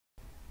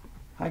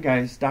Hi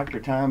guys, Dr.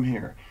 Tom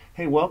here.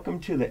 Hey,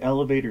 welcome to the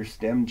Elevator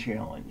STEM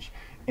Challenge.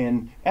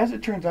 And as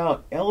it turns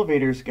out,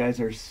 elevators, guys,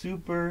 are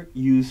super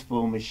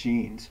useful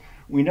machines.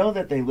 We know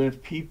that they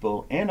lift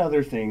people and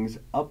other things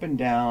up and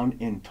down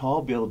in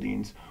tall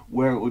buildings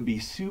where it would be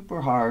super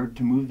hard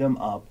to move them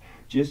up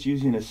just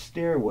using a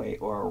stairway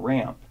or a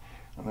ramp.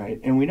 All right?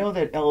 And we know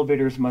that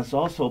elevators must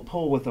also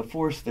pull with a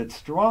force that's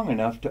strong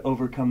enough to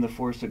overcome the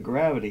force of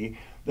gravity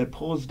that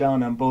pulls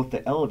down on both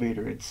the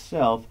elevator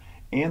itself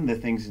and the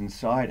things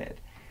inside it.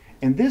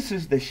 And this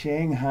is the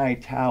Shanghai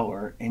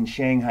Tower in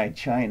Shanghai,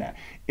 China.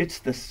 It's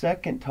the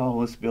second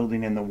tallest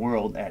building in the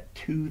world at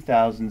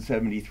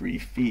 2,073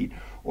 feet,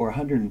 or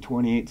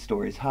 128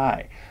 stories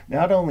high.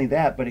 Not only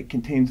that, but it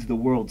contains the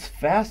world's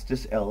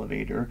fastest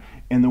elevator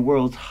and the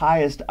world's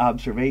highest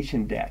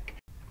observation deck.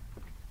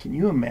 Can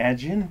you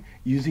imagine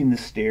using the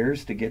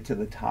stairs to get to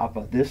the top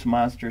of this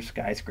monster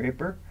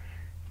skyscraper?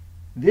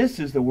 This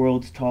is the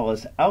world's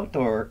tallest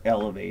outdoor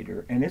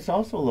elevator, and it's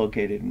also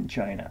located in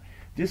China.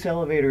 This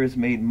elevator is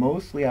made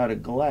mostly out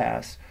of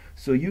glass,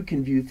 so you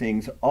can view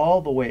things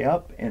all the way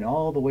up and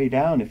all the way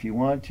down if you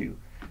want to.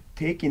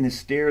 Taking the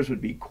stairs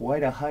would be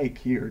quite a hike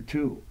here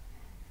too.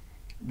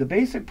 The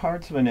basic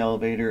parts of an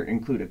elevator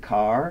include a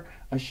car,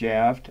 a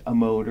shaft, a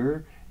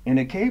motor, and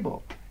a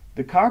cable.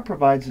 The car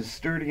provides a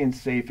sturdy and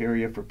safe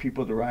area for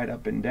people to ride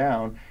up and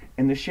down,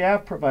 and the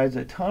shaft provides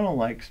a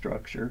tunnel-like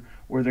structure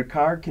where the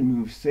car can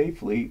move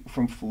safely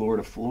from floor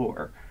to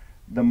floor.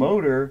 The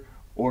motor,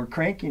 or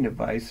cranking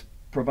device,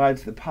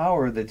 provides the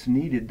power that's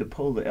needed to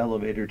pull the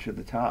elevator to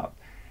the top.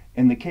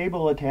 And the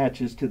cable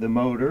attaches to the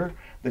motor,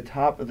 the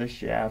top of the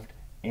shaft,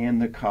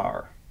 and the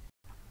car.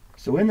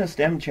 So in the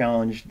STEM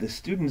challenge, the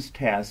student's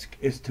task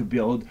is to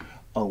build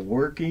a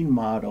working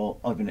model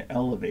of an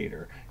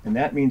elevator. And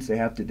that means they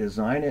have to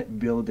design it,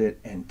 build it,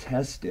 and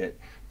test it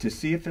to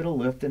see if it'll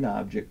lift an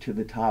object to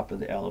the top of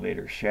the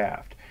elevator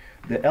shaft.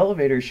 The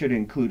elevator should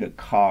include a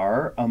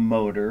car, a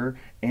motor,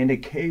 and a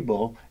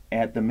cable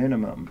at the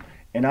minimum.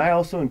 And I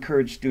also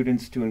encourage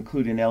students to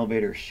include an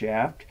elevator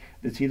shaft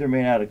that's either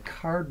made out of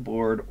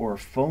cardboard or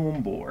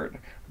foam board,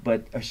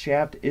 but a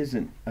shaft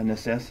isn't a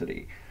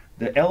necessity.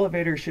 The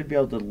elevator should be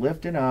able to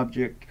lift an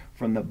object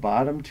from the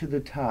bottom to the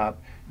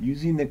top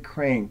using the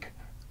crank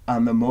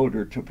on the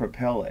motor to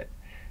propel it.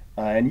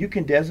 And you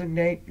can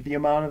designate the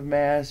amount of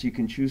mass. You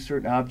can choose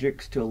certain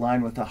objects to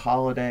align with a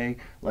holiday,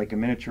 like a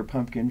miniature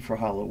pumpkin for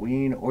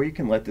Halloween, or you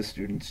can let the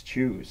students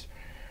choose.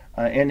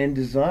 And in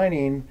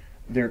designing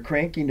their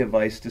cranking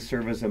device to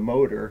serve as a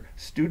motor,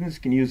 students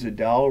can use a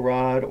dowel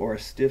rod or a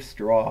stiff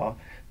straw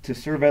to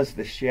serve as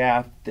the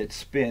shaft that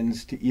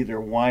spins to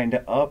either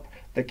wind up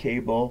the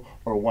cable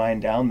or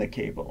wind down the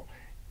cable.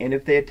 And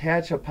if they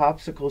attach a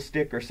popsicle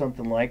stick or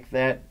something like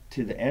that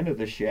to the end of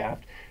the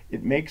shaft,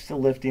 it makes the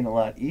lifting a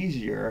lot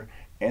easier,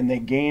 and they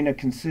gain a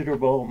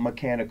considerable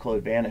mechanical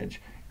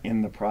advantage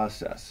in the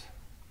process.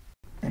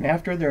 And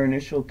after their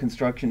initial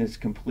construction is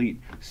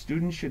complete,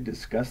 students should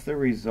discuss the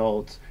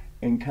results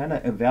and kind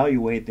of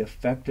evaluate the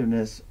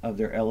effectiveness of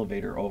their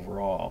elevator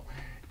overall.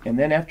 And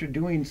then after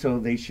doing so,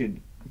 they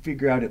should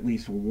figure out at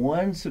least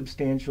one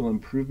substantial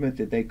improvement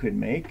that they could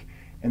make,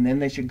 and then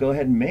they should go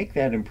ahead and make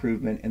that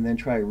improvement and then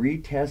try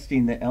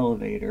retesting the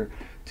elevator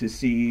to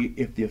see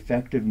if the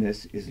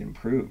effectiveness is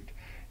improved.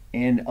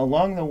 And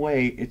along the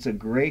way, it's a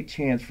great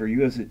chance for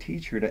you as a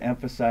teacher to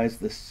emphasize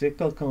the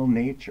cyclical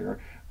nature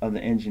of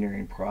the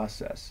engineering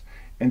process.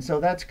 And so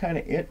that's kind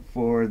of it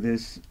for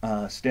this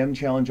STEM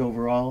challenge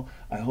overall.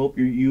 I hope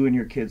you and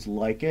your kids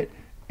like it,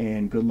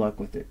 and good luck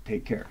with it.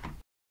 Take care.